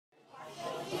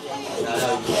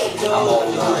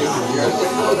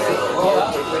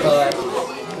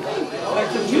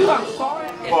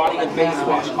Body and face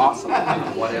wash, awesome.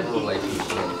 Whatever relationship.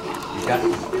 You got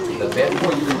the bed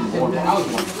for you.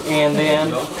 And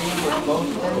then,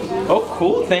 oh,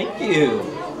 cool, thank you.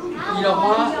 You know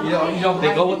what?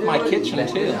 They go with my kitchen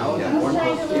too.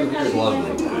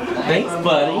 Thanks,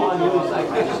 buddy.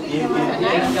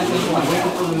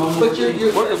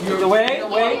 But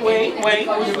wait.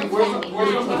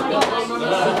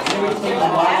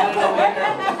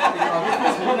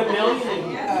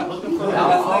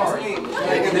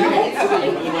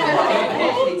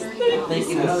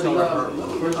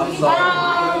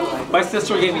 My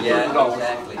sister gave me $30.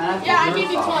 Yeah, I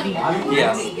gave you 20.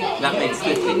 Yes, that makes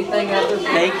 50.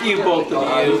 Thank you, both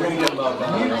of you.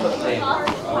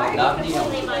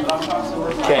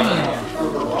 Okay.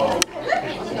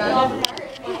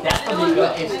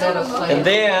 And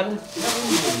then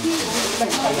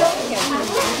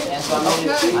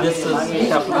this is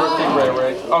happy birthday,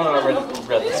 Ray. Oh no, I read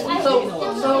this one.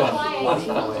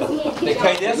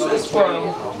 Okay, this is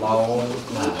from.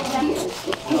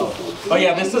 Oh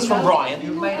yeah, this is from Brian.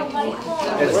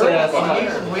 It says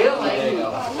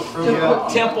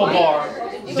Temple Bar,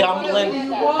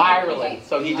 Dublin, Ireland.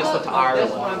 So he just went to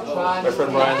Ireland. My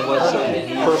friend Brian was a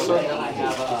person.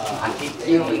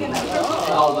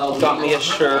 Got me a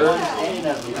shirt.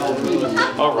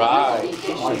 All right.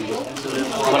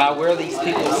 When I wear these,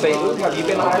 people say, "Ooh, have you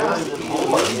been to Ireland?" I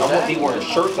won't be wearing a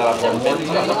shirt that I've never been to.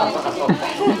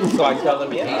 So I tell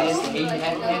them, yes.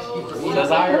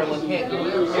 Says Ireland. What's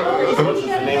the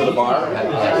name of the bar?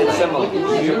 It's similar.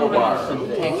 Temple Bar. I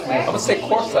would say, of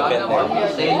course I've been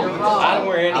there. I don't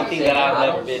wear anything that I've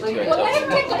never been to.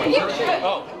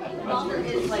 Oh.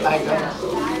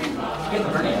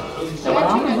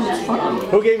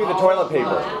 Who gave you the toilet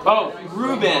paper? Oh,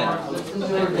 Ruben.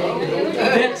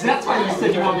 That's why you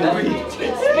said you want me to read.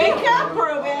 Speak up,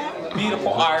 Ruben.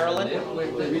 Beautiful Ireland.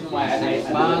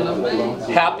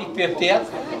 Happy 50th.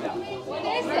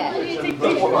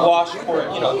 Wash for,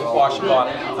 wash your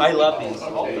body. I love these.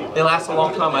 They last a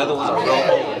long time. My other ones are real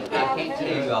old. I can't tell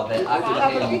you all that. I can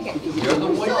tell you, you're the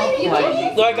one.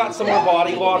 I got some more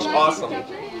body wash. Awesome. You're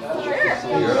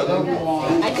the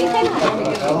one. I think I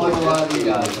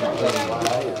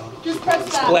just press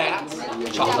that. Splats.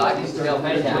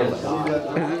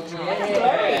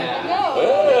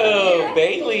 Oh,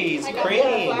 Bailey's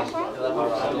cream.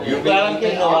 You're glad I'm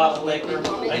getting a lot of liquor.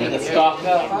 I need to stock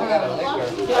up.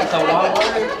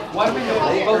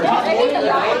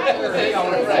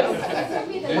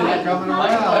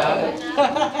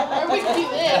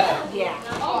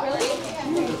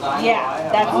 Yeah,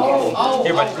 that's good.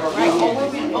 Here, buddy.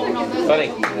 Buddy.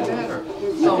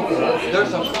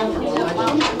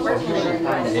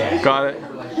 Got it.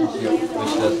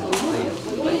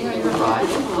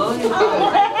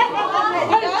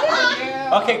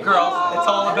 Okay, girls, it's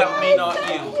all about me, not you,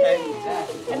 okay?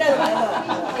 You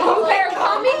better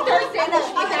call me Thursday.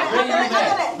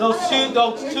 Those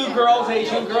two girls,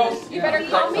 Asian girls. You better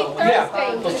call me Thursday.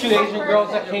 Yeah, those two Asian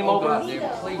girls that came over.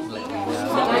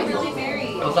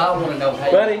 Because I want to know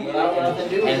how Buddy.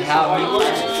 and how you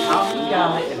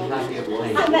got it and how you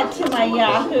played. Send that to my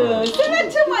Yahoo. Send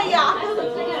that to my Yahoo.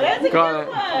 That's a Got good it.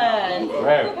 one.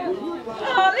 Right.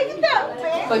 Oh, look at that,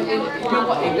 man. But you know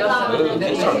what? It doesn't.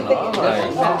 These are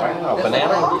nice.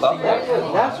 Banana.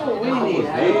 That's what we need,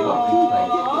 dude.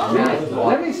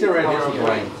 Let me sit right here.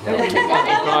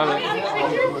 Got it.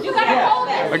 You gotta hold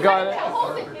it. I got it.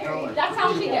 Hold it. That's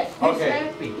how she gets.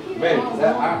 Okay. Babe,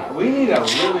 we need a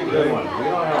really good one. We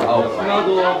don't have a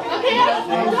Okay.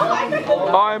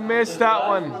 Oh, I missed that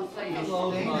one.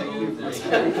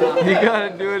 You gotta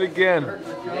do it again.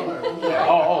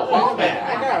 Oh, man. I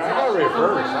got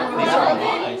reverse. These are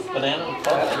nice. Banana.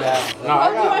 No, I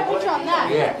Oh, do I put you on that?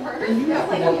 Yeah.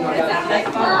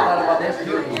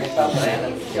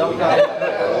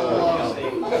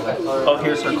 Oh,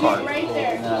 here's her card. Right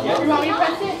there. You want me to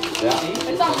press it? Yeah.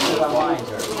 It's on me.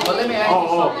 But let me ask you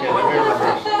okay. Let me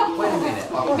reverse. Wait a minute.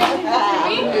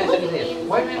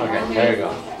 Okay, there you go.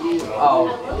 Oh,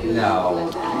 no.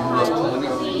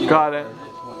 Got it.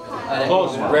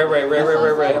 Close.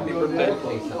 Ray. Happy birthday.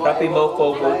 Happy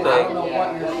mofo birthday.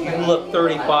 You look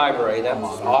 35, Ray. That's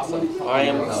awesome. I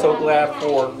am so glad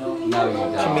to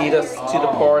meet us to the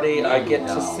party. I get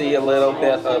to see a little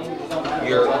bit of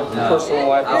your personal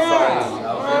life besides.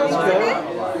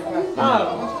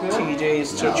 TJ's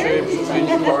Church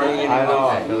party. I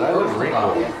know, because I was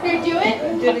wrinkled. Here, do it.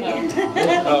 Do it again.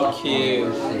 Oh,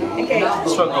 cute. Okay.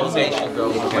 It's from those Asian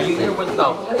girls. Are you here with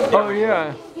no? Oh,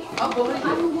 yeah.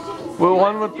 Well,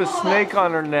 one with the snake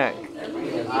on her neck.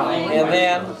 And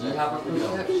then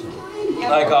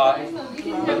I got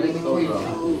Syrah,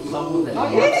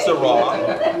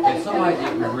 If somebody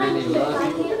that really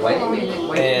loves you, wait a minute,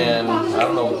 wait a minute. and I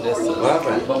don't know what this is.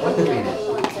 But wait a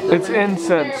minute. It's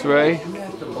incense, Ray. You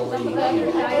have to believe him.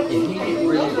 If he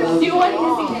really loves Do you want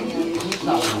his he's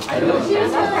not gonna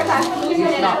say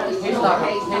that. He's not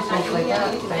gonna say that.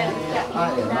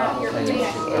 I am not gonna say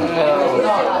that.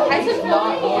 He's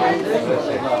not going to do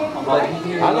it. But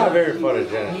I'm not very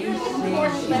photogenic. he sees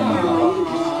you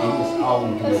in his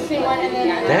own community.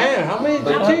 Damn, how many did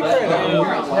you take right now? You're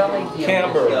telling him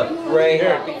Camber, stuff. Ray,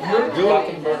 Here, do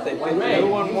fucking birthday picture. do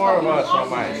one more of us on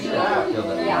mine.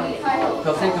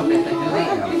 Because they come in and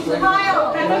do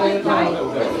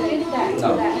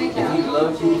No, if he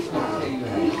loves you, he's going to tell you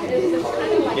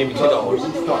how. Give me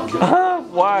 $2.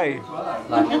 Why?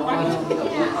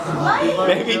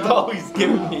 Maybe he thought he's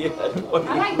giving me a 20. I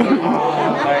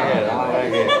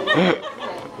like it.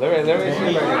 Let me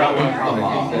see if I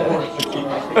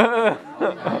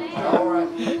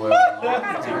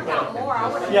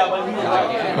Yeah, but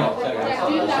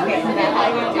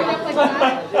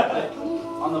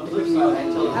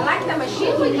I like the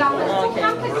machine we got, but it's too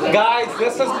complicated. guys,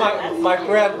 this is my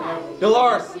friend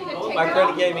Dolores. My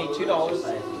friend gave me $2.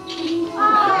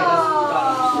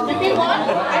 Oh. Did they want?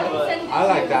 I can send I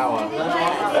like that one. $2.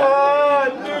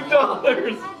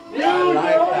 I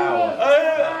like that one.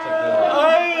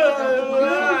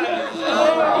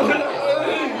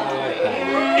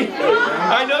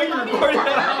 I know you're recording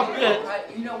that outfit.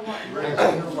 You know what?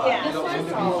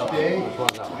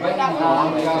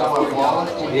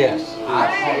 Yes.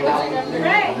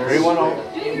 310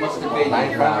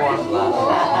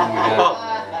 Oh,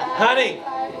 honey,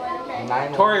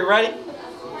 Tori, ready?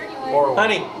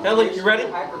 Honey, Ellie, you ready?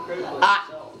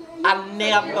 I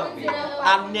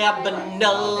never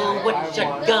know what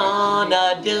you're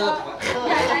gonna do.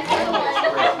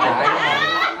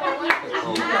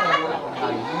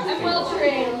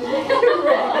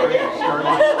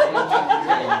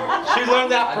 She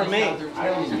learned that from me.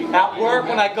 At work,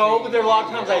 when I go over there a lot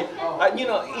of times, you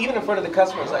know, even in front of the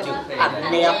customers, I do. I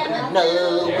never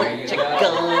know what you're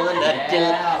gonna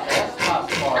do.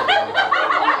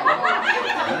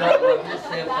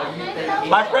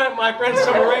 My friend,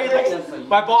 so Ray looks,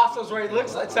 my boss says, Ray,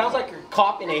 looks, it sounds like you're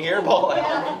copying a hairball out.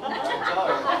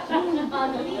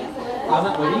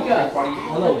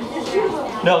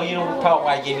 No, you know probably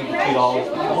why I gave you the $2.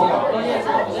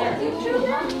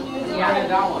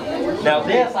 Now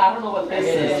this, I don't know what this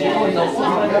is.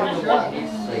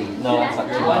 No, that's not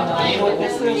 $2. You know what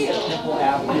this is?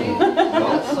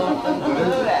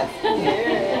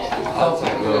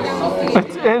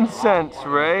 It's incense,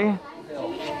 Ray.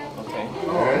 Okay.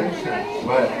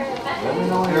 But let me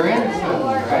know when you're in.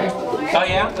 Oh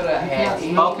yeah?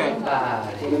 Okay.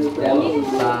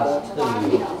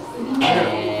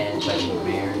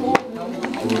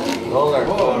 Those are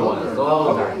good ones.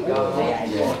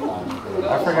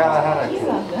 I forgot I had a.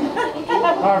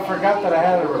 Oh, I forgot that I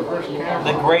had a reverse camera.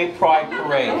 The Great Pride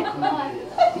Parade.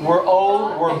 We're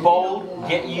old, we're bold,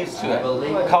 get used to it.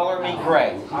 Color me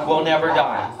gray. We'll never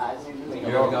die. I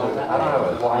don't have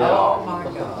a. Oh my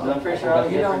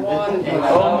God. You know what?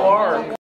 Oh, Mark.